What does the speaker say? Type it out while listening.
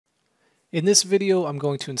In this video, I'm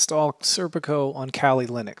going to install Serpico on Kali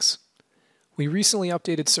Linux. We recently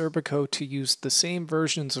updated Serpico to use the same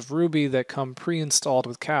versions of Ruby that come pre-installed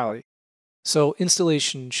with Kali, so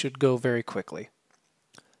installation should go very quickly.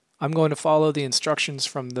 I'm going to follow the instructions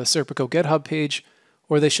from the Serpico GitHub page,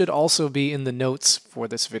 or they should also be in the notes for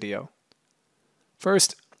this video.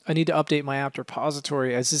 First, I need to update my apt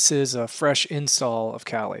repository as this is a fresh install of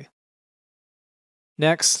Kali.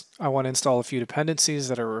 Next, I want to install a few dependencies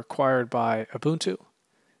that are required by Ubuntu.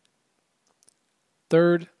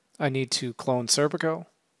 Third, I need to clone Serpico.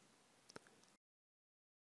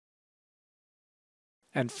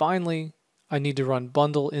 And finally, I need to run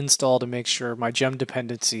bundle install to make sure my gem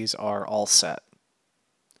dependencies are all set.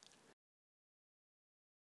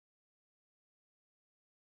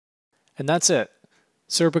 And that's it.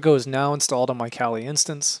 Serpico is now installed on my Kali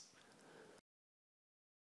instance.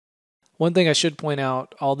 One thing I should point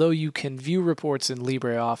out, although you can view reports in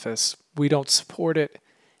LibreOffice, we don't support it,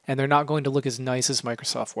 and they're not going to look as nice as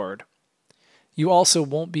Microsoft Word. You also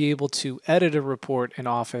won't be able to edit a report in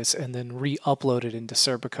Office and then re-upload it into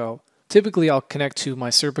Serpico. Typically, I'll connect to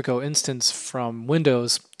my Serpico instance from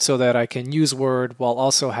Windows so that I can use Word while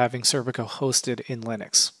also having Serpico hosted in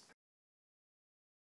Linux.